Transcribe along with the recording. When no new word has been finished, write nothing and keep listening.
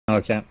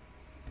Okay.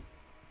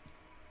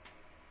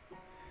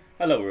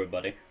 Hello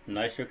everybody,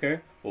 Nitro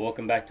here,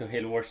 welcome back to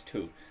Halo Wars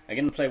 2. I'm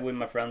gonna play with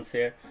my friends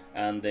here,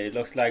 and it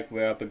looks like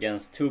we're up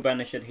against 2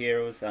 Banished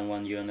Heroes and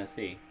 1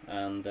 UNSC.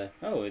 And,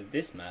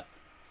 this map.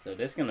 So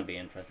this is gonna be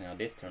interesting how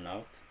this turn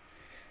out.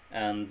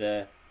 And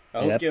I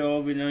hope you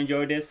all will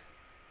enjoy this,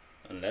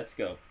 and let's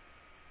go.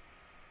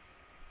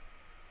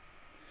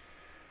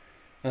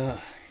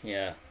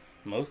 Yeah,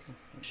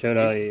 Should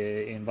I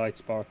invite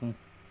Spartan?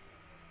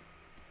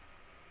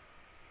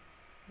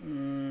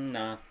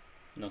 Nah,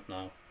 not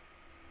now.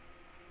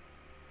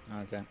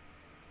 Okay.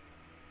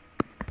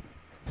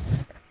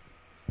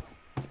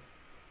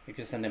 You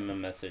can send him a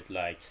message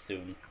like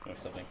soon or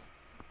something.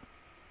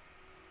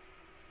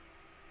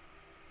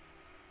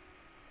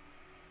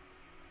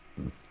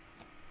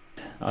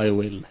 I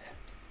will.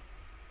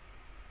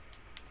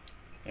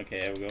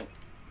 Okay, here we go.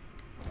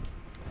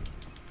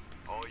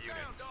 All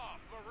units.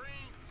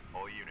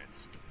 All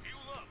units.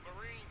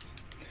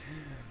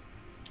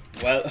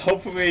 Well,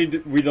 hopefully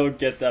we don't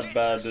get that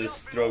bad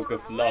stroke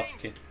of luck,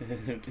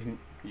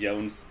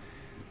 Jones,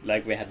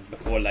 like we had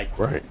before. Like,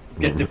 right.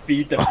 Get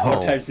defeated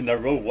 4 times in a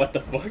row. What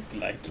the fuck,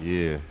 like?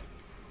 Yeah,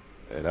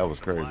 that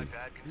was crazy.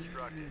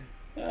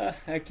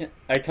 I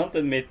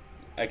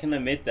can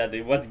admit that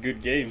it was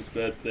good games,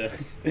 but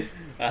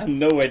I have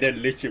no idea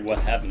literally what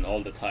happened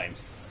all the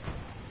times.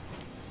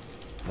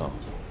 No.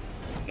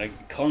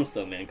 Like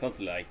constantly,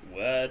 like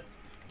what?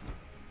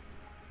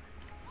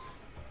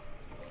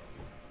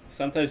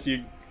 Sometimes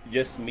you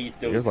just meet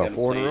those kind of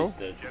players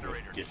that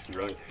just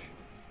roach.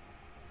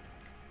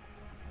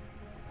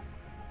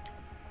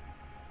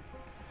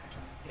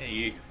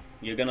 Yeah,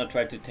 you're gonna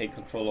try to take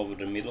control over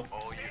the middle.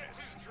 All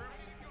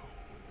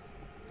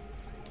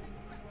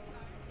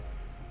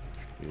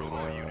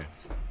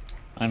units.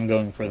 I'm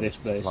going for this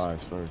place.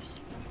 Lies first.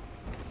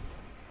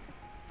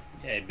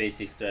 Yeah,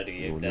 basic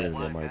strategy. Well,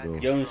 that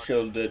Jones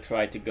should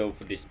try to go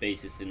for these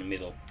bases in the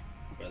middle,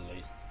 or at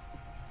least.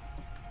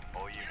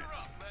 All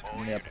units.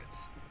 All Yep.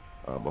 units.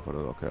 Both of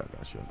those. Okay, I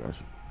got you.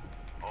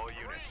 All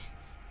units.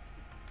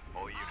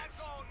 All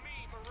units.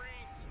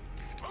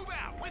 Move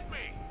out with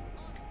me.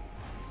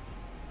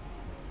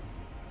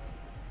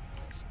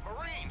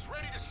 Marines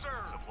ready to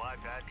serve. Supply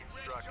pad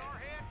constructed.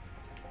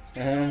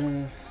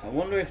 I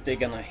wonder if they're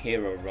gonna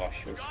hero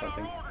rush or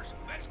something.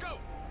 Let's go.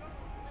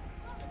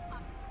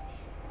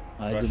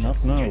 I do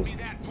not know.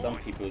 Some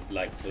people would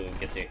like to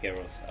get their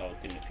heroes out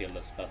in the field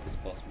as fast as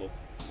possible.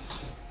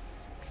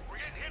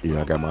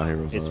 Yeah, I got my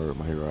heroes.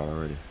 My hero out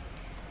already.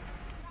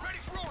 Ready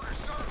for orders,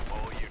 sir.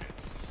 All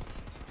units.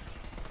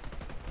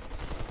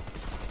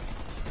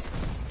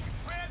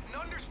 Read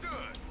and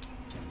understood.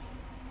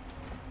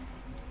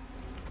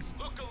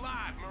 Look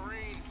alive,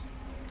 Marines.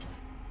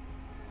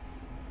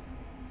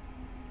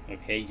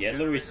 Okay,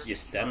 Yellow is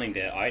just standing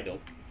there idle.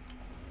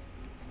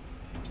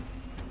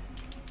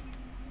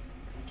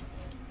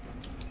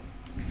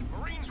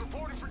 Marines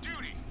reporting for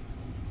duty.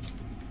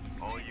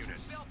 All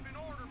units. Self in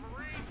order,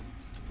 Marines.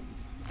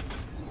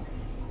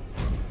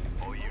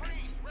 All units.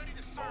 Marines ready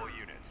to serve. All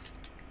units.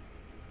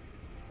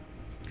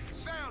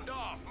 Sound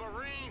off,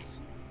 Marines.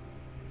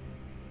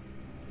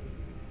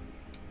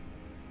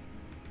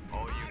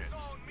 All Eyes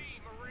units. on me,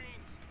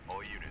 Marines.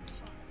 All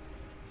units.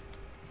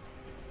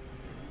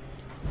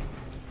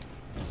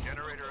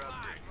 Generator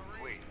upgrade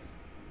complete.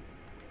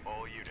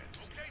 All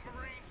units. Okay,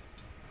 Marines.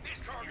 This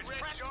target's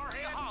prepped to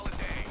be a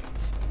holiday.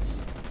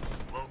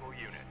 Local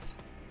units.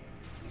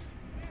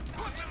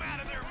 Put them out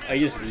of their I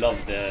just misery.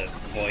 love the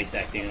voice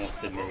acting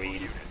of the Local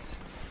Marines. units.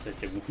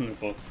 Such a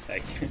wonderful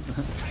acting.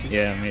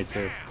 Yeah, me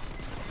too.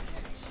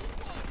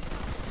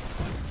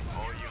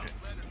 All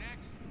units.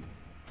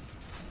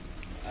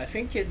 I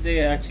think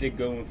they're actually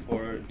going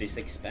for these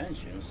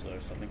expansions or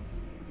something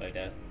like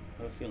that.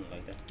 I have a feeling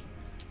like that.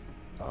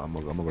 I'm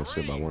gonna go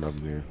sit by one of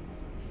them there.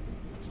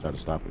 Try to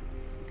stop it.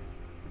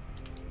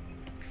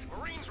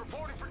 Marines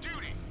reporting for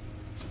duty.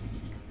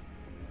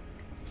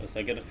 Because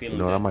I get a feeling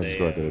You know what? I that might just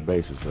go after the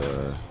bases.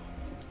 Cause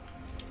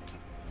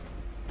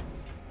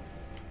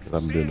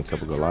I've been doing a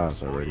couple good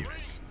lives already.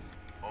 Units.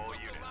 All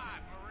units.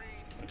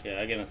 Okay,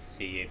 I'm gonna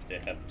see if they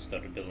have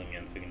started building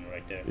anything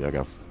right there. Yeah, I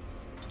got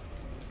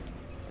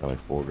like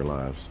 4 good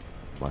lives.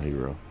 My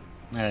hero.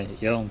 Hey,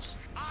 Jones,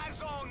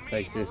 Eyes on me,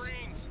 Take this.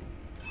 Marines.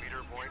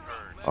 Leader point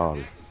earned. Oh,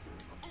 Move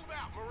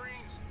out,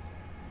 Marines.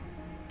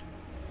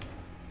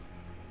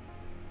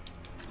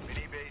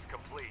 Mini base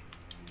complete.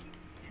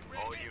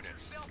 All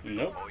units.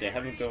 Nope, they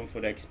haven't gone for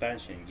the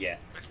expansion yet.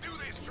 Let's do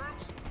this,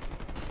 troops.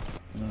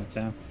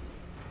 okay.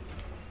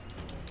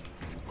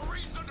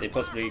 Marines under They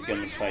fire possibly from gonna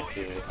enemy try to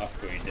warheads.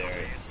 upgrade their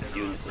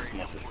units as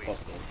much as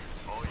possible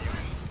All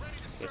units.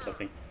 or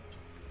something.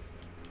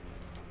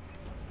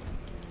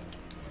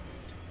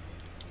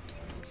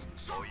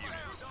 All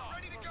units.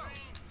 Ready to go.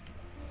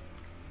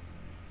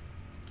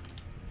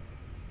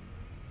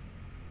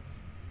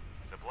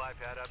 Supply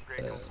pad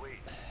upgrade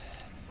complete.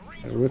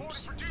 Marines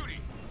Whoops. reporting for duty.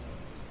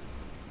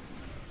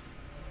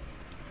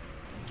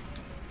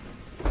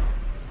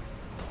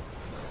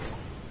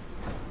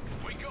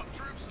 Wake up,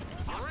 troops.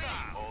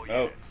 Hostile. All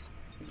Oh. units.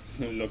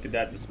 look at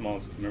that, the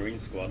small Marine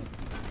squad.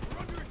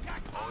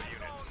 All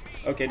units.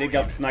 Okay, they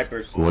got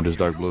snipers. What is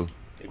dark blue?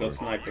 They got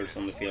snipers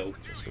on the field.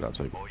 Shit, I'll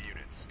take it. All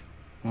units.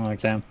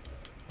 Okay.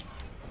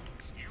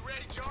 You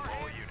ready, All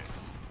Jarhead?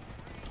 units.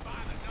 By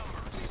the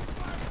numbers.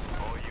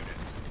 All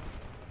units.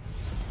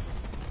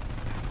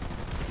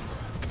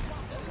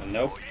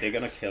 Nope, they're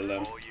gonna kill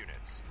them. All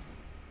units.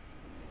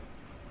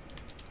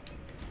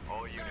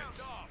 All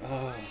units.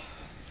 Oh,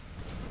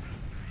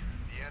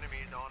 The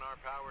enemy's on our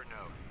power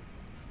node.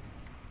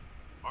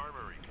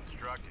 Armory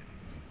constructed.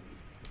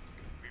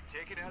 We've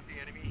taken out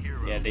the enemy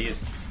hero. yeah, they have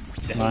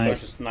a bunch of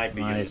Nice. sniper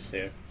units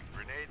here.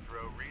 Grenade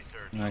throw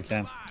research.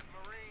 Okay. Live,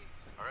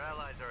 Marines. Our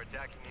allies are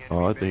attacking the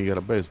enemy Oh, I think you got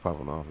a base. base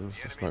popping off. The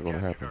It's not enemy's gonna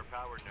captured happen.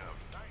 our power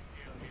node.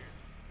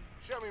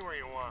 Show me where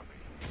you want me.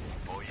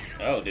 All units.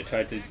 Oh, they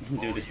tried to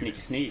do the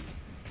sneaky sneak.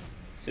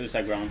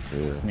 Suicide ground.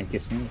 Yeah. Sneaky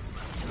sneak.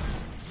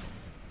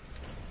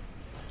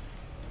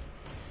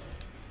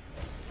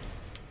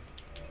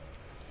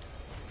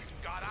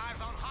 Got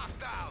eyes on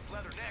hostiles,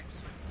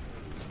 leathernecks.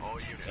 All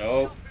units.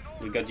 Oh,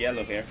 we got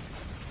yellow here.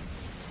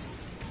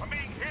 I'm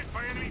being hit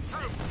by enemy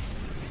troops.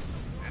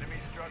 Enemy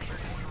structure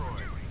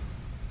destroyed.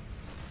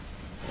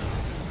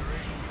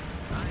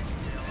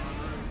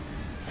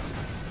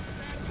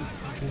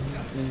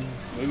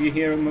 Move you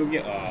here, move you.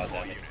 Oh, All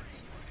damn it.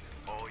 units.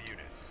 All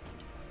units.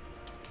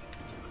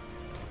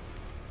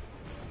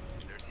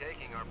 They're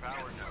taking our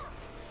power node.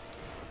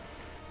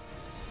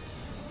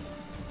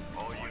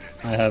 All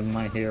units. I have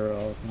my hero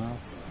out now.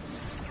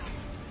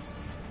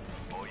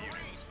 All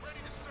units. Ready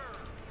to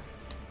serve.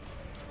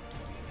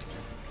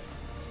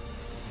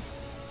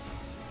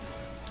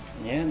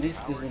 Yeah, this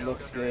doesn't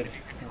look good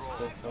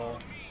so far.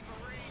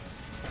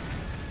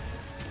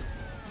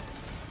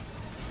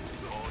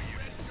 All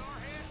units.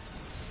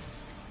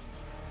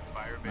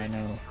 Fire I base know.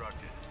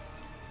 constructed.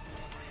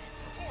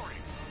 Reporting.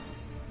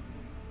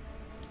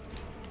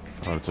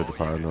 I'll take the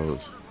fire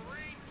nodes.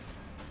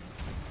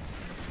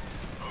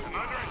 I'm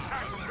under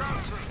attack from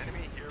ground troops.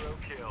 Enemy hero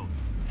killed.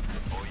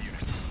 All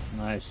units.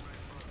 Nice.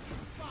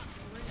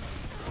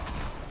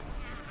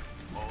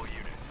 All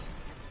units.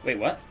 Wait,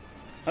 what?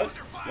 How?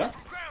 What?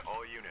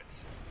 All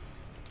units.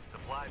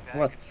 Supply pad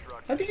What? How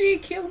constructed. did he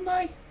kill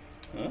my?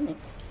 Oh.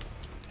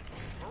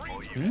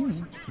 All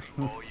units.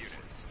 All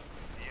units.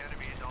 The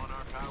enemy's on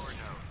our power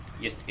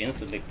node. Just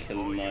instantly killed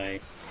All my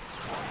units.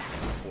 All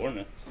units.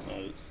 Hornet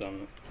or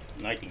some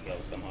Nightingale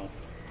somehow.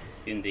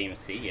 Didn't even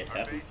see it Our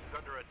happen. base is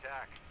under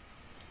attack.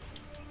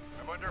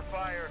 I'm under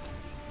fire.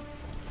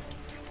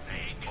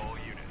 All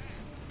units.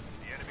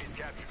 The enemy's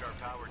captured our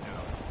power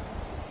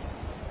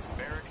node.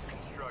 Barracks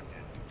constructed.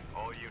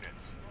 All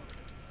units.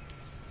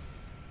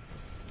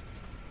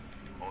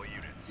 All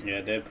units.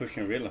 Yeah, they're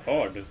pushing real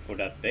hard for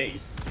that base.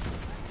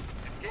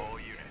 All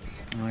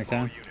units. Okay.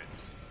 All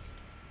units.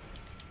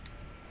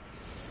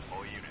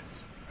 All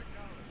units.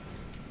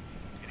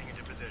 Getting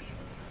into position.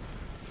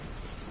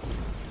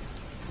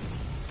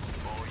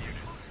 All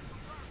units.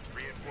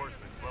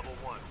 Reinforcements level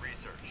 1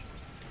 researched.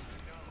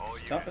 All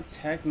Stop units.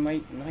 attacking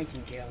my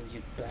Nightingale,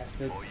 you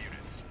bastards. All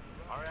units.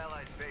 Our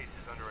allies' base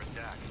is under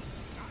attack.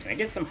 Can I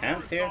get some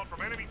hands here? Assault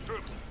from enemy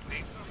troops.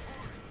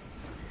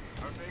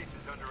 Our base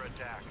is under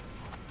attack.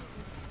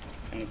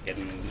 I'm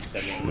getting All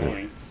steadily annoying.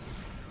 units.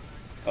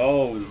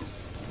 Oh,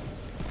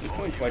 there's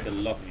going quite a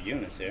lot of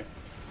units here.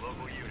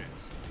 Local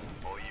units.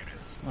 All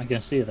units. I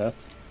can see that.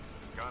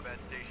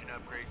 Combat station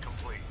upgrade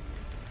complete.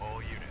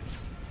 All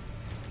units.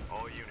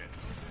 All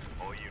units.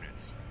 All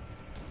units.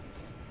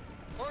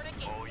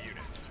 All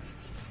units.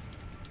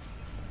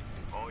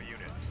 All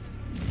units.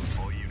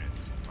 All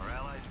units. Our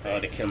allies' base Oh,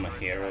 they is killed my under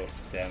hero. attack.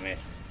 Damn it.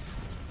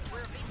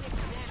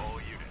 All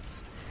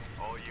units.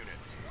 All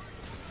units.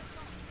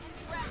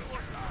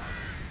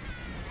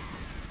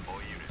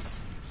 All units.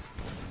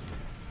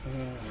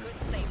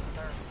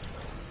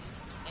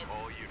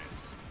 All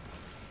units.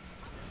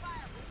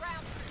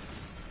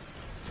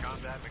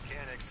 Combat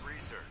mechanics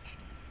researched.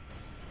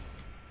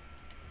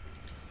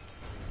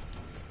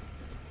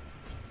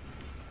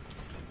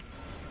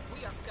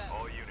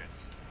 All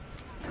units.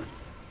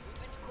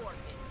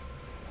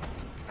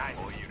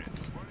 All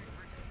units.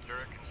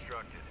 Turret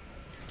constructed.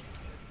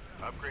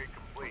 Upgrade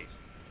complete.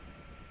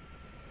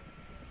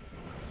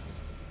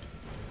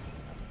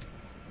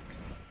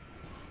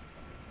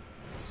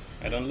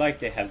 I don't like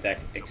they have that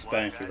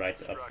expansion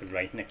right up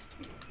right next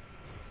to me.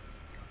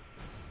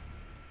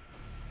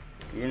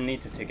 We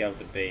need to take out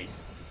the base.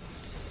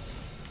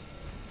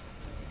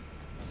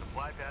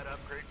 Supply pad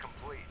upgrade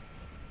complete.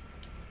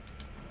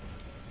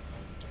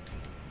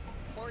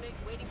 Hornet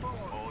waiting for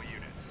orders. All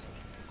units.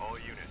 All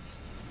units.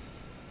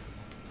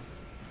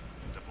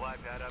 Supply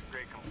pad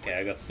upgrade complete. Okay,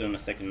 I got soon a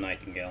second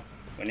Nightingale.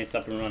 When it's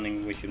up and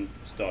running, we should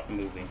start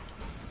moving.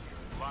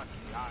 Lucky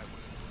I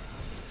was.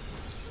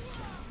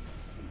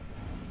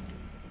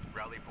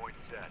 Rally point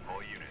set.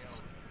 All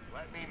units.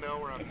 Let me know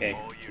where I'm. Okay,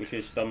 All we units.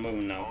 should start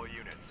moving now. All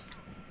units.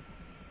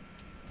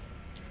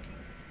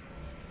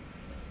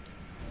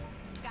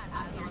 Got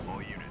eyes on you.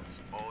 All units.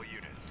 All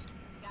units.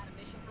 Got a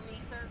mission for me,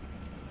 sir?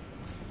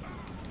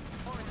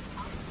 Hornet,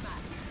 on the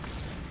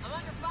side. I'm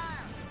under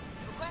fire.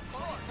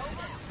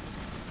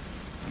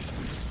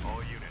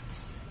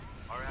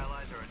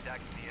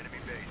 attacking the enemy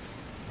base.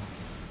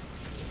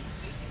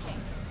 Base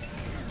detected.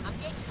 I'm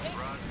getting hit.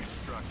 Barrage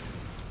constructed.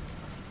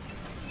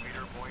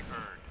 Leader point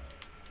earned.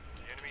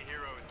 The enemy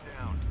hero is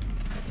down.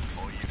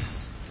 All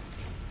units.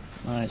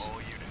 Nice.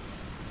 All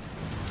units.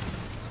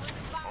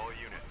 All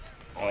units.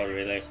 Oh,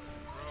 really?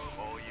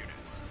 All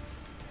units.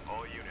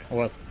 All units.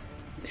 What?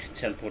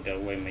 Teleport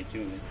away my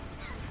units.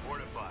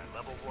 Fortify.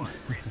 Level 1.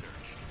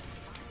 Researched.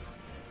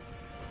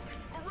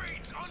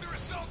 Marines under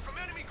assault from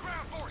enemy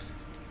ground forces.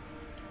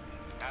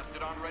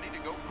 Mastodon ready to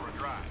go for a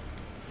drive.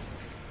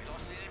 We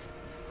lost it.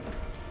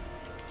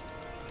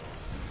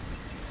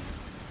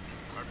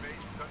 Our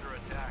base is under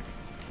attack.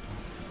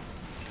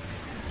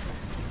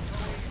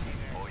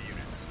 All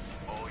units.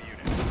 All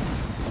units.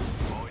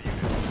 All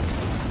units.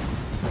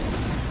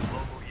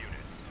 Local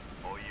units.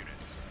 All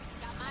units.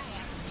 Got my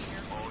ass here.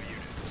 All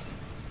units.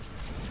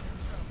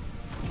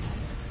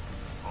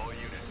 All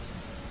units.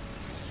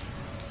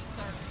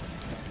 Sir.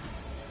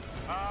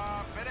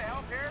 Bit of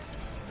help here?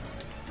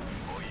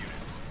 All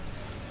units.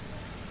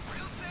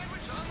 Real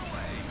sandwich on the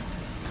way.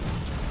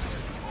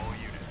 All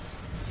units.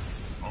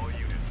 All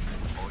units.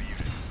 All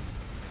units.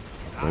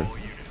 Right. All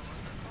units.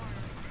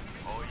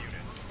 All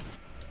units.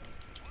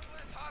 One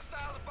less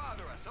hostile to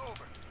bother us.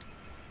 Over.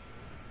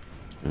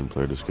 And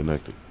player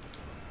disconnected.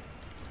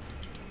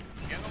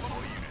 Get a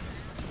little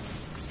units.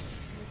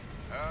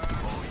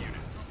 All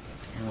units.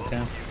 Okay.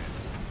 Local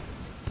units.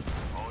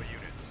 All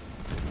units.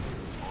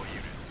 All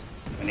units.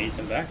 I need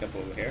some backup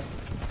over here.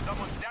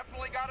 Someone's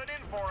definitely got it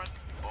in for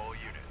us. All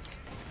units.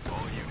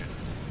 All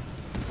units.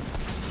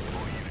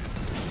 All units.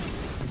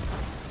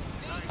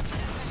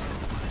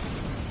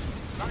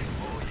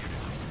 All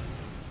units.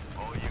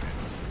 All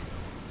units.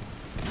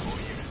 All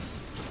units.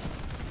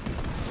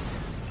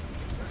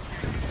 Let's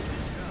get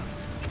this done.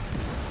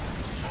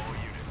 All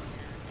units.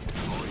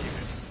 All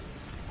units.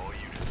 All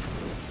units.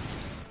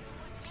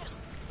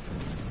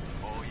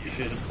 All You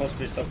units. should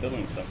possibly start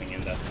building something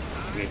in that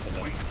vehicle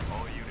then.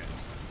 All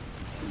units.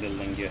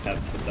 Building you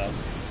have put out.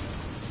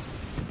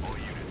 All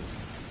units.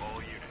 All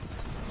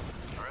units.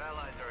 Our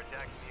allies are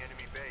attacking the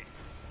enemy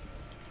base.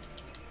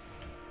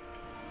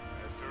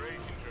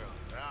 Restoration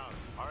drones out.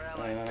 Our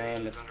allies' base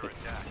is let's under get-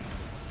 attack.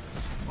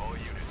 All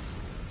units.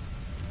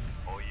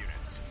 All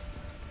units.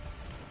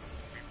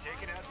 We've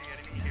taken out the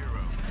enemy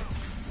hero.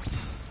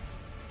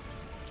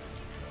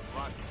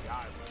 Lucky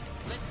I was.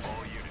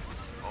 All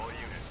units. All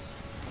units.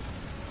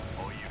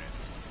 All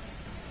units.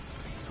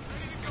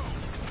 Ready to go.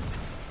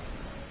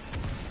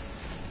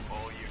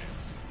 All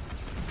units.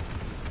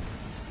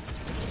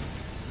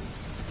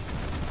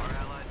 Our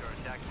allies are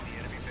attacking the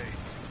enemy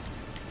base.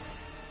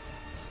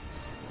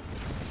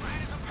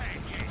 Right as a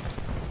pancake.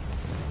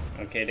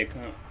 Okay, they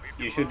can.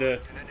 You should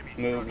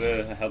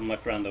move. Help my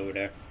friend over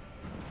there.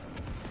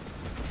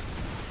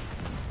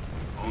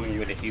 Coming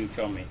with a huge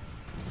army.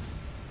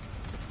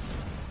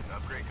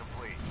 Upgrade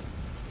complete.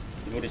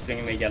 Du borde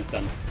springa med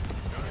hjälten.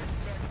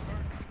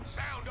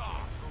 Sound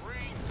off,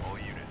 Marines. All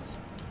units.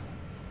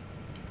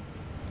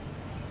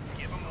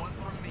 Give them one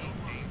from me,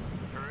 team.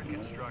 Turret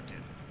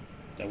constructed.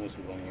 That was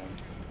the wrong one.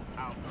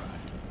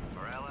 Outdrive.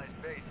 Our allies'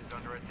 base is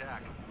under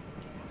attack.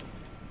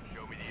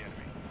 Show me the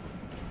enemy.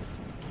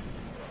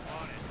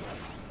 On it.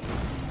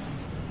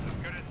 As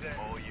good as dead.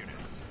 All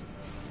units.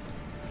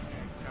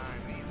 Next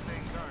time, these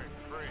things aren't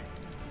free.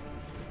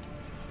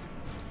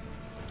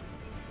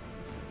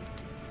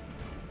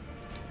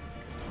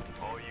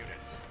 All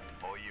units.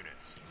 All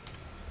units.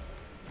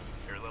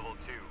 Air level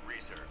 2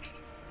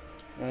 researched.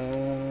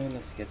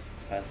 Let's get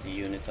fast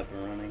units up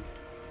and running.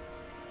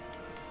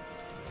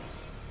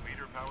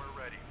 Leader power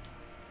ready.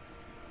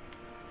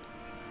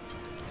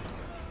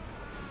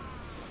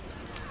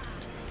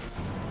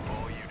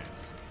 All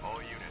units.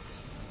 All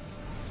units.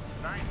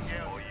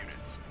 Nightingale. All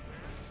units.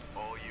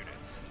 All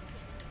units.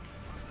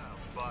 Hostile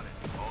spotted.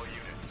 All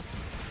units.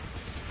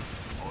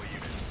 All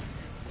units.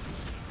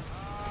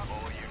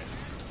 All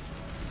units.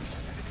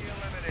 Enemy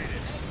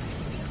eliminated.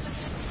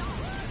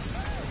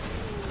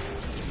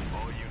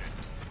 All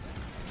units.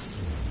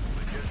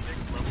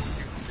 Logistics level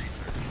 2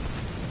 researched.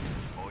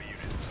 All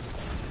units.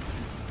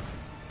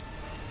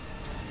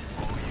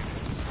 All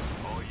units.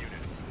 All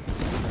units.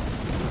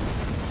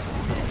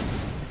 All units.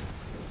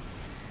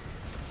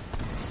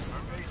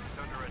 Our base is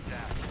under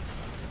attack.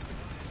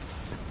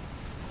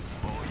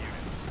 All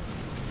units.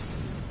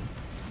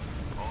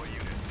 All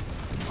units.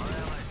 Our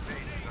allies'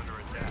 base is under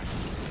attack.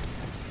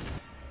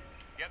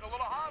 Getting a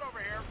little hot over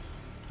here.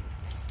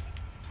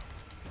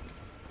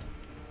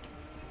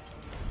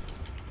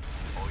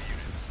 All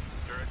units.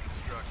 Turret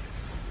constructed.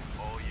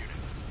 All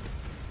units.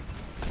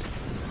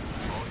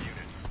 All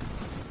units.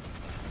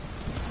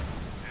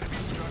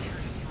 Enemy structure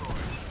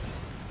destroyed.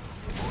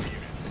 All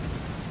units.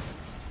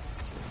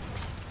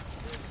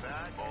 Sit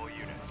back. All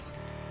units.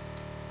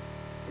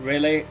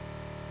 Really?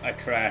 I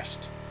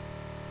crashed.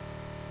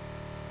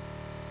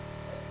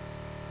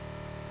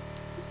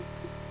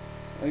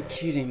 Are you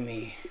kidding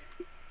me?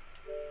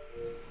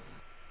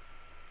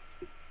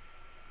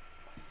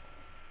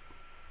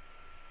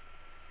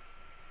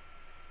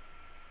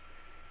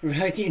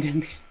 Right in the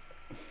middle.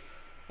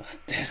 What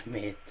the hell? Damn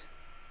it.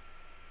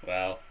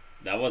 Well,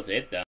 that was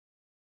it then.